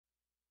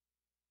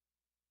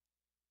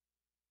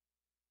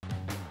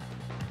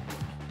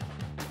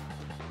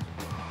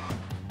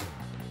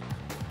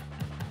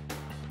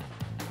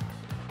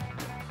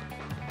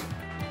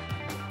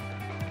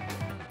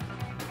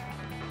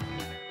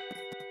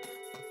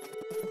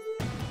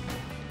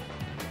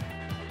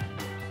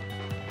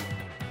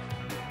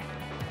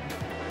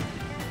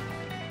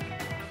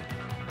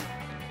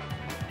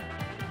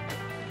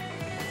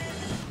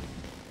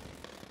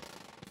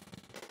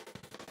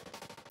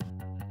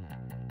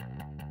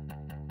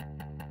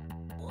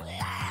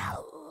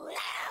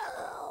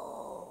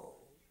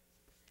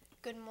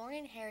Good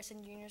morning,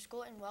 Harrison Junior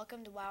School, and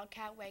welcome to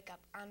Wildcat Wake-Up.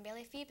 I'm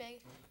Bailey Feebig.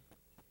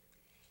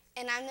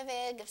 And I'm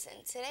Nevaeh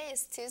Gibson. Today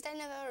is Tuesday,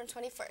 November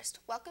 21st.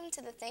 Welcome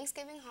to the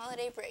Thanksgiving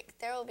holiday break.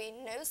 There will be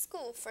no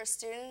school for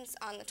students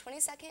on the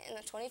 22nd and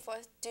the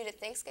 24th due to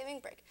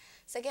Thanksgiving break.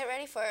 So get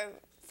ready for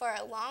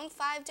a long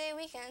 5-day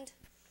weekend.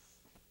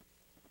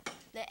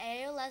 The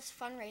ALS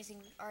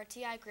fundraising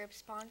RTI group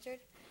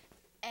sponsored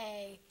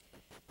a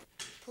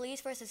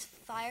police versus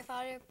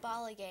firefighter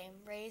volley game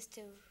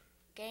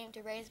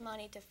to raise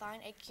money to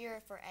find a cure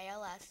for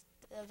ALS.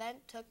 The event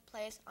took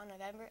place on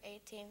November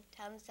 18,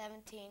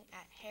 2017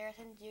 at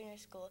Harrison Junior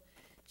School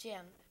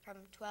gym from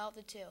 12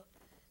 to 2.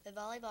 The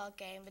volleyball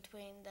game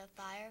between the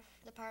fire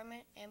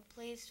department and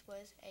police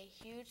was a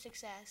huge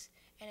success,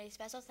 and a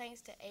special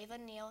thanks to Ava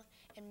Neal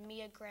and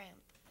Mia Graham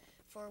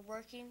for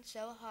working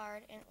so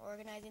hard and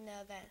organizing the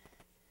event.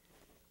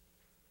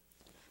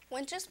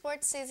 Winter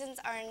sports seasons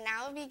are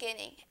now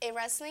beginning. A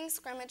wrestling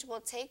scrimmage will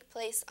take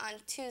place on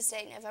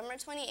Tuesday, November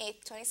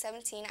 28,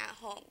 2017 at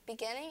home,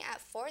 beginning at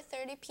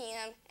 4:30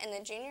 p.m. in the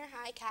Junior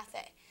High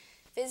Cafe.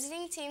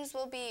 Visiting teams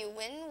will be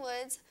Winton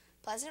Woods,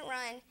 Pleasant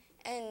Run,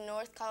 and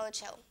North College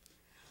Hill.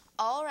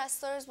 All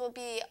wrestlers will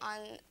be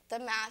on the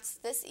mats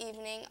this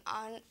evening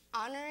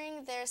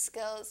honoring their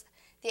skills.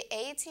 The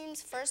A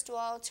team's first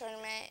wall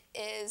tournament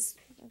is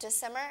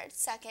December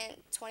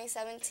 2nd,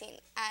 2017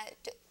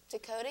 at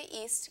Dakota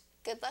East.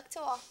 Good luck to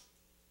all.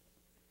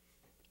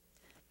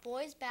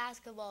 Boys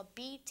basketball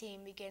B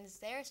team begins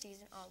their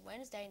season on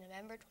Wednesday,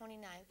 November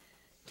 29,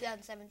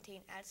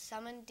 2017 at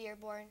Summon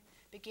Dearborn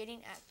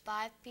beginning at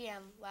 5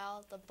 p.m.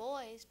 while the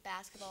boys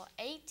basketball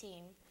A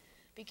team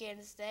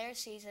begins their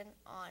season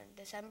on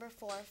December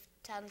 4th,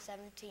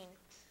 2017,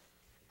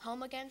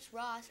 home against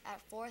Ross at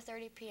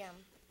 4:30 p.m.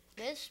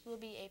 This will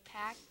be a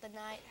pack the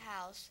night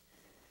house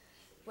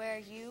where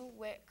you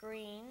wear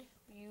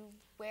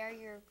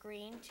your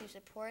green to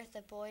support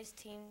the boys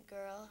team.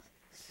 Girls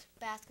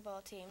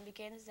basketball team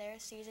begins their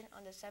season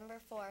on December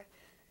 4,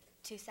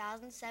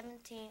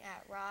 2017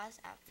 at Ross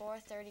at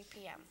 4:30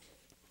 p.m.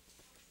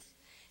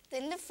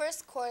 Then the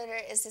first quarter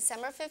is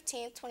December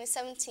 15th,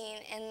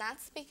 2017, and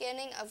that's the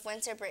beginning of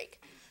winter break.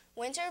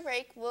 Winter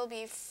break will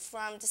be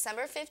from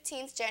December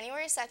 15th,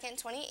 January 2nd,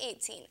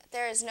 2018.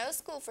 There is no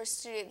school for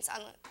students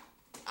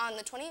on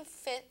the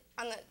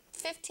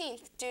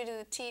 15th due to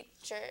the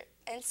Teacher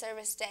and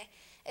Service Day.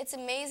 It's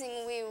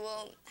amazing we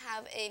will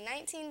have a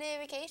 19-day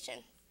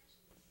vacation.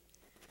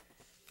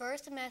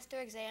 First semester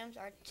exams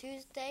are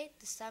Tuesday,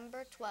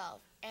 December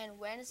 12th and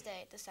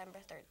Wednesday, December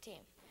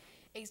 13th.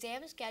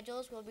 Exam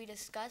schedules will be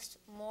discussed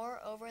more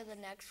over the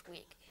next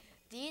week.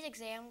 These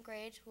exam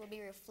grades will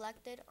be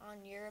reflected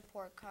on your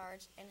report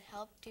cards and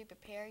help to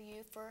prepare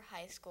you for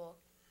high school.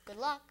 Good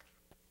luck!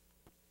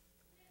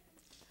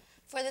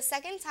 For the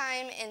second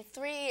time in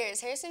 3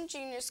 years, Harrison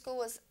Junior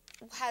School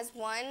has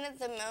won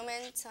the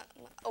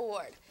Momentum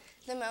Award.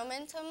 The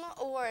Momentum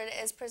Award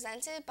is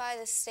presented by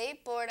the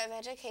State Board of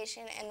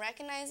Education and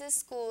recognizes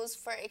schools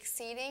for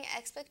exceeding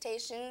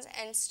expectations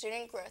and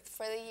student growth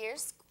for the year.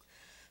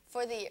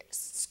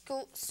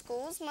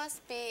 Schools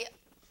must be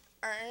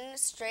earn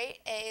straight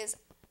A's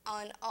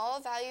on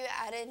all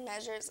value-added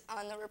measures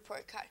on the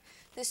report card.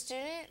 The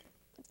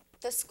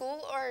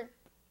school or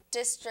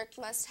district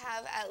must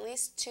have at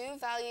least 2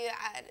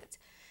 value-added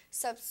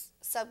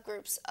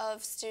subgroups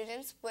of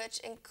students, which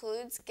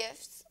includes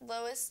gifts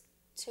lowest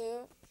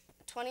to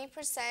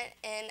 20%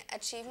 in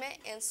achievement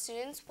and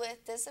students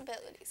with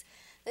disabilities.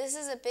 This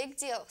is a big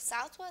deal.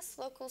 Southwest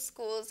Local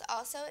Schools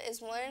also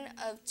is one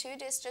of 2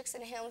 districts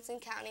in Hamilton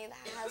County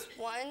that has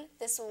won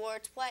this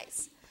award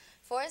twice.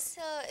 Forest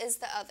Hill is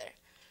the other.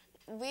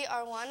 We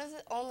are one of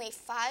the only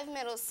 5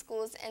 middle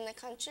schools in the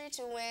country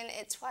to win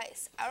it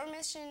twice. Our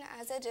mission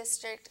as a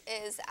district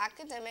is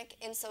academic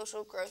and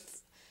social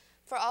growth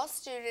for all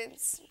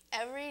students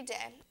every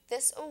day.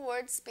 This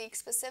award speaks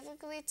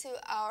specifically to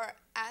our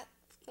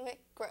academic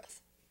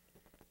growth.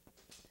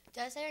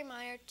 Just a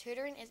reminder,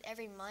 tutoring is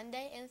every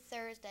Monday and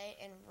Thursday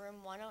in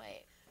room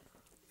 108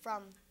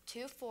 from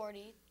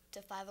 2:40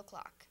 to 5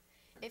 o'clock.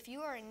 If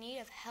you are in need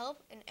of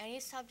help in any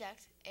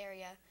subject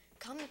area,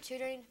 come to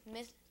tutoring.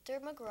 Mr.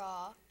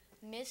 McGraw,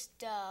 Miss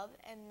Dove,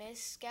 and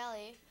Miss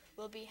Skelly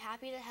will be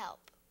happy to help.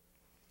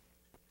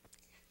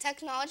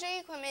 Technology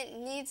equipment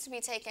needs to be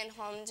taken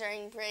home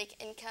during break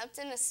and kept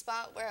in a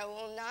spot where it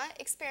will not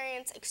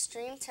experience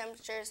extreme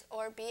temperatures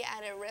or be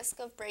at a risk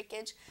of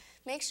breakage.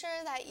 Make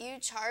sure that you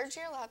charge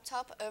your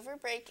laptop over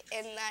break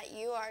and that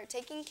you are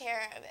taking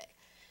care of it.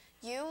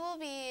 You will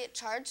be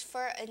charged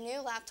for a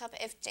new laptop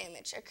if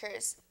damage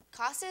occurs.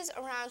 Cost is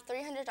around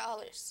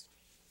 $300.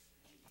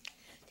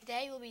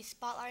 Today we'll be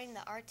spotlighting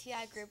the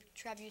RTI group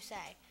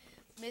Trebuchet.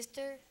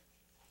 Mr.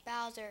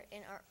 Bowser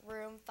in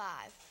room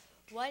 5.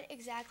 What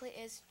exactly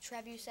is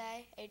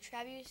trebuchet? A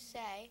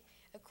trebuchet,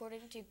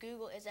 according to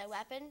Google, is a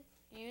weapon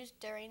used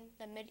during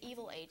the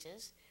medieval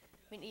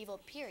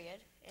period,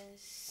 in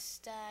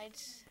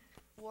stage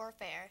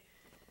warfare.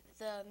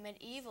 The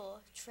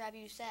medieval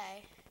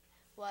trebuchet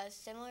was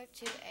similar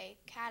to a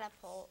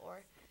catapult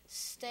or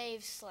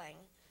stave sling,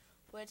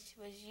 which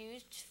was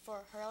used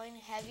for hurling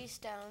heavy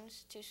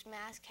stones to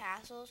smash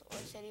castles or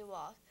city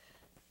walls.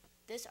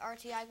 This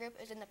RTI group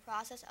is in the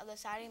process of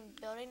deciding,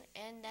 building,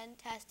 and then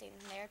testing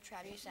their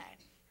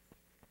trebuchet.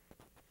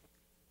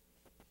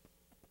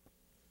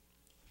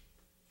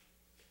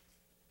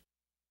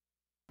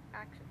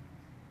 Action.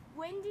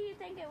 When do you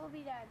think it will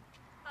be done?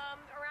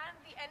 Around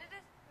the end of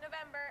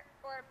November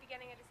or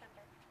beginning of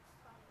December.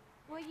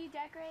 Will you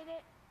decorate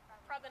it?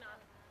 Probably not.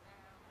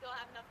 You'll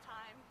have enough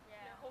time. Yeah.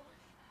 No.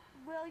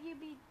 Will you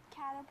be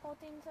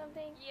catapulting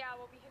something? Yeah,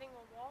 we'll be hitting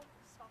a wall.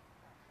 So.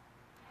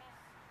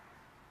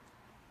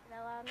 Is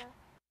that loud enough?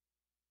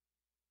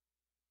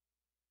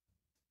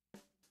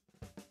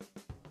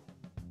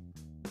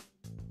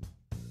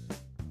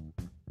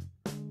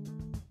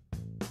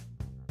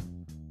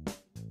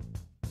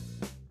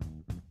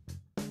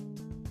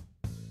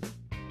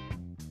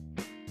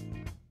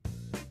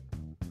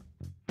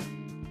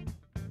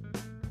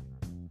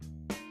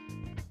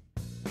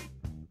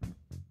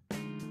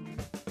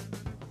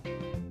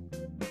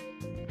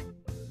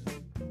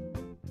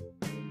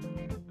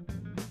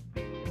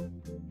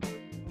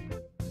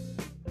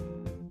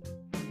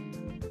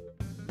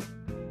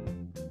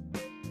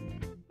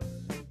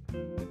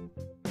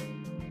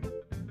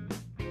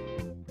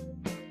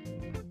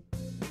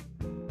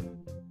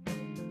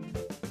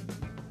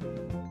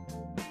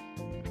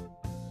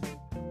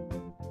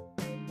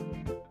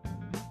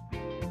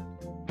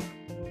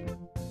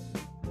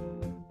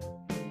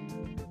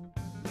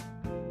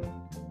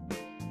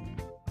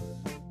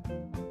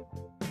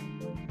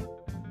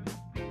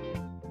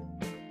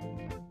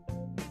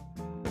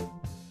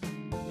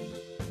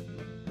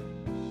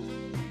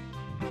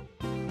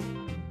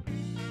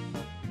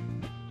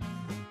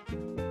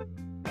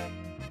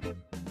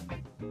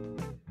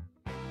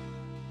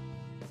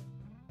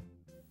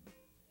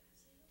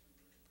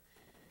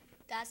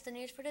 That's the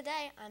news for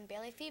today. I'm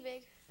Bailey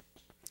Feebig.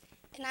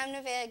 And I'm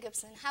Nevaeh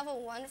Gibson. Have a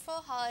wonderful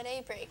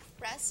holiday break.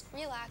 Rest,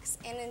 relax,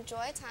 and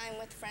enjoy time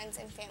with friends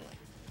and family.